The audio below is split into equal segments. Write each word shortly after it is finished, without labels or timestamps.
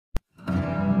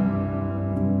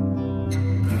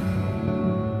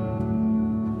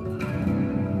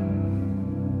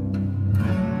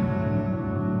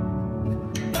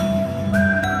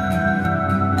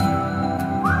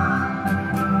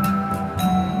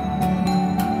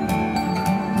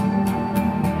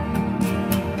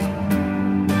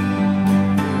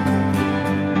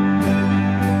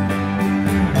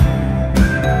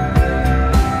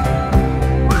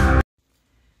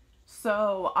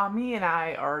Ami and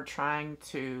I are trying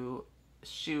to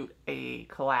shoot a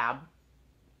collab,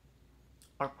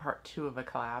 or part 2 of a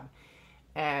collab,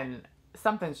 and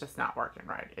something's just not working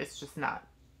right. It's just not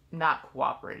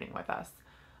cooperating with us.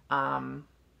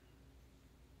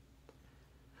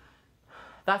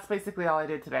 That's basically all I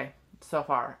did today so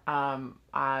far.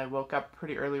 I woke up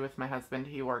pretty early with my husband.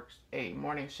 He worked a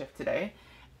morning shift today,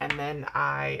 and then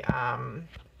I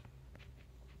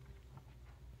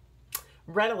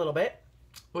read a little bit,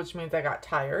 which means I got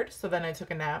tired. So then I took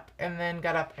a nap and then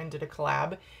got up and did a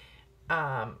collab,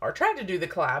 or tried to do the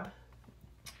collab,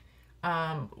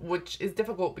 which is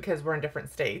difficult because we're in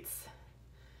different states.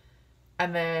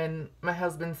 And then my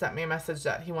husband sent me a message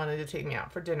that he wanted to take me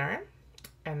out for dinner,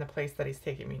 and the place that he's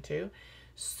taking me to.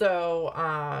 So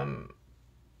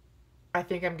I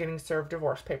think I'm getting served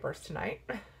divorce papers tonight.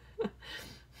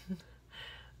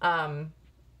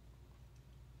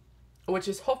 Which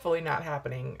is hopefully not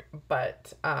happening,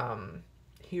 but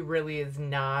he really is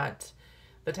not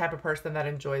the type of person that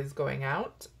enjoys going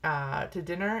out to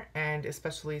dinner, and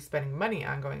especially spending money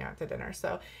on going out to dinner.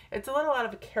 So it's a little out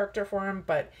of character for him,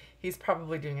 but he's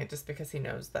probably doing it just because he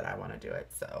knows that I want to do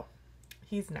it. So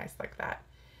he's nice like that.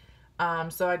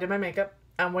 So I did my makeup.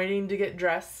 I'm waiting to get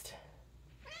dressed.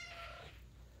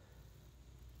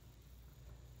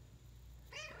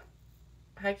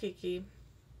 Hi, Kiki.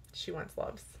 She wants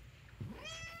loves.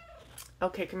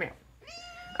 Okay, come here.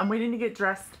 I'm waiting to get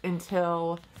dressed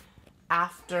until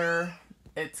after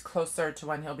it's closer to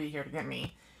when he'll be here to get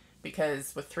me,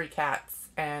 because with 3 cats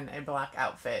and a black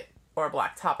outfit, or a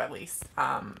black top at least,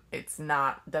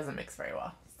 doesn't mix very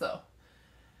well. So,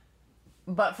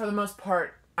 but for the most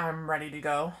part, I'm ready to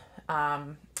go.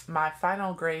 My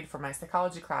final grade for my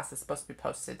psychology class is supposed to be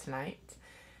posted tonight,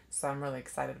 so I'm really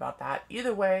excited about that.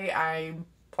 Either way, I'm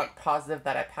like positive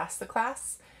that I passed the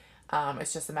class.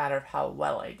 It's just a matter of how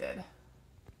well I did.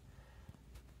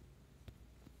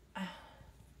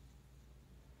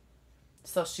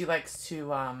 So she likes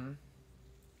to,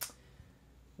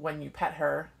 when you pet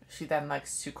her, she then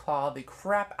likes to claw the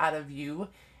crap out of you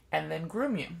and then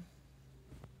groom you.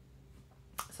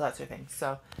 So that's her thing.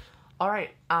 So, all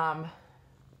right. Can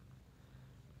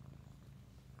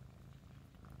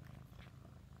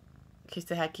you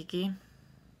say hi, Kiki?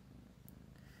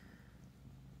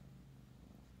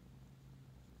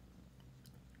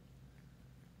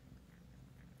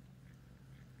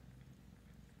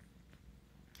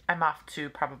 I'm off to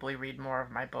probably read more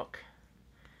of my book,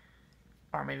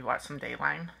 or maybe watch some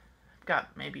Dayline. I've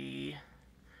got maybe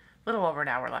a little over an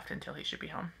hour left until he should be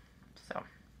home. So,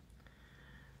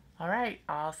 all right,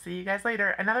 I'll see you guys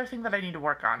later. Another thing that I need to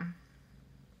work on,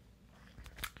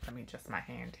 let me adjust my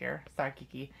hand here, sorry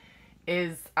Kiki,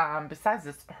 is besides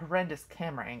this horrendous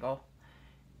camera angle,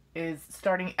 is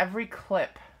starting every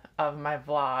clip of my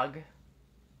vlog,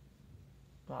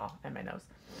 well, and my nose,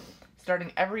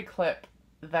 starting every clip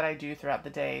that I do throughout the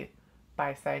day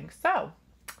by saying, so,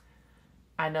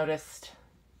 I noticed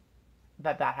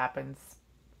that happens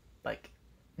like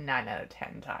 9 out of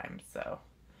 10 times, so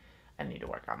I need to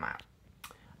work on that.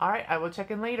 Alright, I will check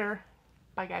in later.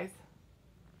 Bye, guys.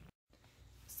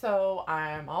 So,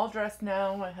 I'm all dressed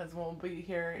now. My husband will be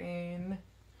here in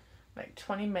like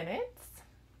 20 minutes.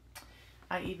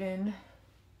 I even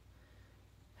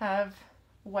have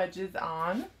wedges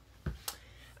on.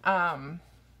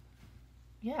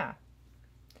 Yeah,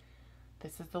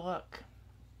 this is the look.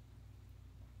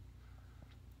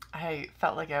 I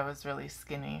felt like I was really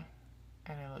skinny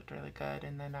and I looked really good,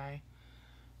 and then I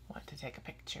went to take a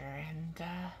picture, and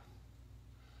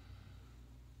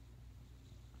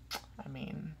I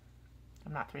mean,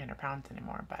 I'm not 300 pounds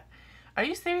anymore, but are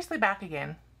you seriously back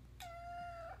again?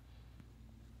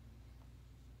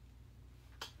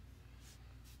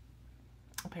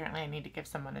 Apparently I need to give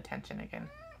someone attention again.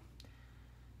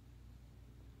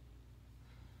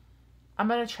 I'm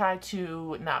going to try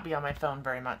to not be on my phone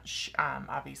very much,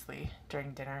 obviously,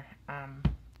 during dinner.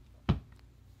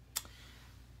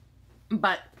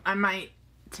 But I might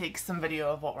take some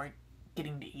video of what we're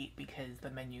getting to eat, because the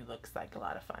menu looks like a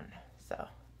lot of fun. So,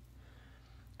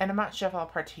 and I'm not sure if I'll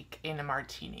partake in a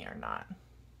martini or not.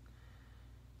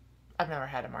 I've never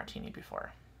had a martini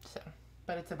before, so,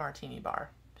 but it's a martini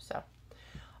bar. So,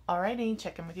 alrighty,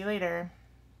 check in with you later.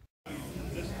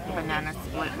 Banana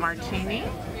split martini.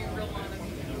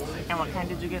 And what kind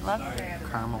did you get, love?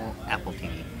 Caramel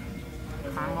appletini.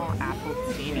 Caramel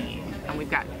appletini. And we've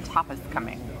got tapas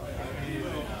coming.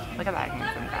 Look at that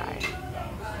handsome guy.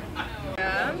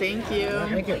 Yeah. Thank you.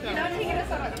 Thank you.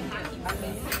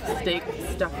 Steak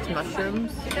stuffed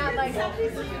mushrooms.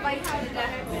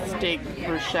 Steak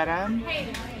bruschetta.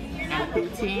 and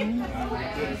poutine.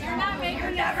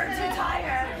 You're never too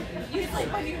tired. You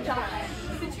sleep when you die.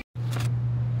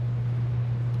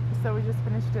 So we just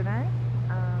finished dinner.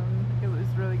 It was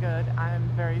really good. I'm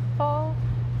very full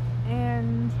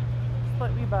and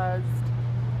slightly buzzed,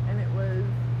 and it was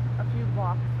a few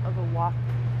blocks of a walk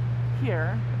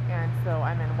here, and so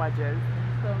I'm in wedges.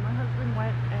 So my husband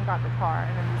went and got the car,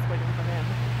 and I'm just waiting for him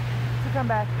to come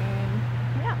back and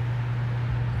yeah.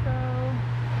 So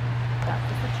that's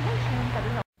the situation. That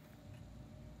is how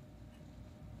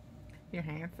you're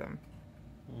handsome.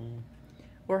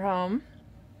 We're home.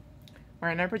 We're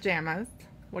in our pajamas.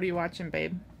 What are you watching,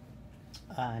 babe?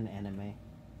 An anime.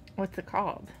 What's it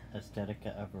called?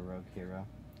 Aesthetica of a Rogue Hero.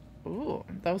 Ooh,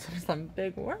 those are some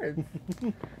big words.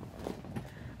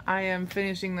 I am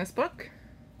finishing this book.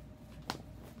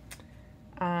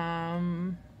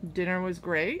 Dinner was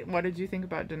great. What did you think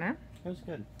about dinner? It was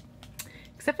good.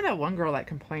 Except for that one girl that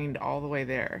complained all the way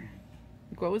there.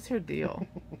 What was her deal?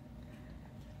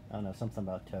 I don't know, something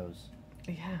about toes.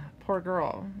 Yeah, poor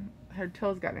girl. Her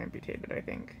toes got amputated, I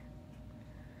think.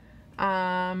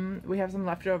 We have some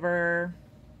leftover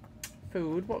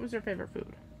food. What was your favorite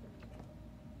food?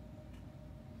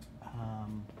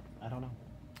 I don't know.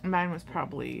 Mine was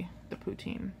probably the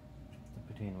poutine.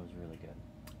 The poutine was really good.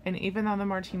 And even though the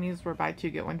martinis were buy two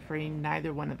get one free,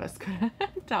 neither one of us could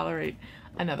tolerate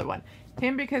another one.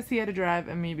 Him because he had to drive,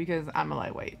 and me because I'm a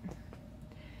lightweight.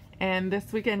 And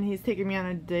this weekend he's taking me on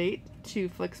a date to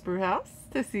Flick's Brew House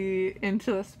to see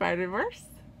Into the Spider-Verse.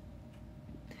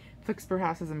 Flick's Brew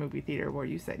House is a movie theater where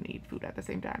you sit and eat food at the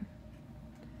same time.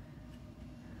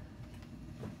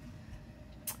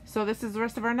 So this is the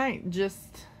rest of our night.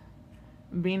 Just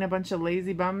being a bunch of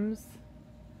lazy bums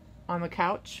on the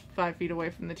couch 5 feet away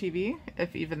from the TV,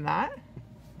 if even that.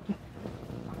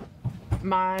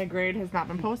 My grade has not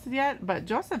been posted yet, but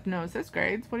Joseph knows his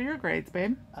grades. What are your grades,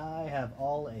 babe? I have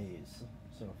all A's,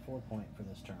 so 4 point for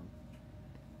this term.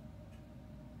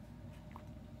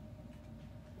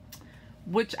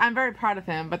 Which I'm very proud of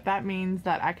him, but that means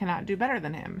that I cannot do better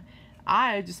than him.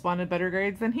 I just wanted better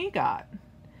grades than he got.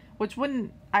 Which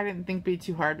I didn't think be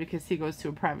too hard because he goes to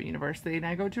a private university and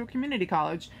I go to a community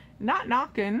college. Not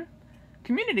knocking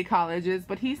community colleges,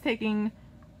 but he's taking,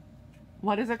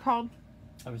 what is it called?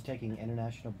 I was taking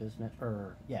international business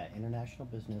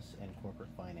and corporate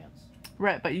finance.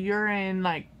 Right, but you're in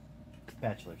like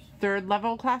Bachelor's. 3rd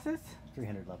level classes?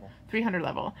 300 level. 300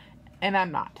 level. And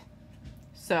I'm not.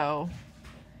 So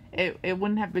it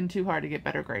wouldn't have been too hard to get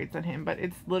better grades than him, but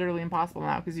it's literally impossible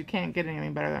now because you can't get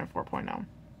anything better than a 4.0.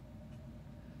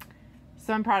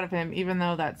 So I'm proud of him, even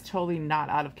though that's totally not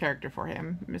out of character for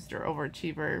him. Mr.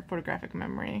 Overachiever, photographic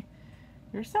memory.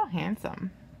 You're so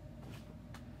handsome.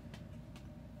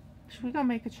 Should we go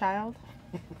make a child?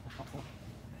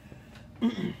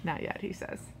 Not yet, he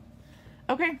says.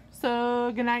 Okay,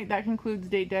 so good night. That concludes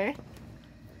date day.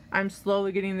 I'm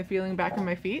slowly getting the feeling back in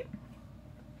my feet.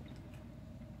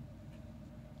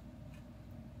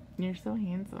 You're so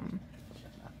handsome.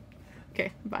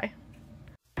 Okay, bye.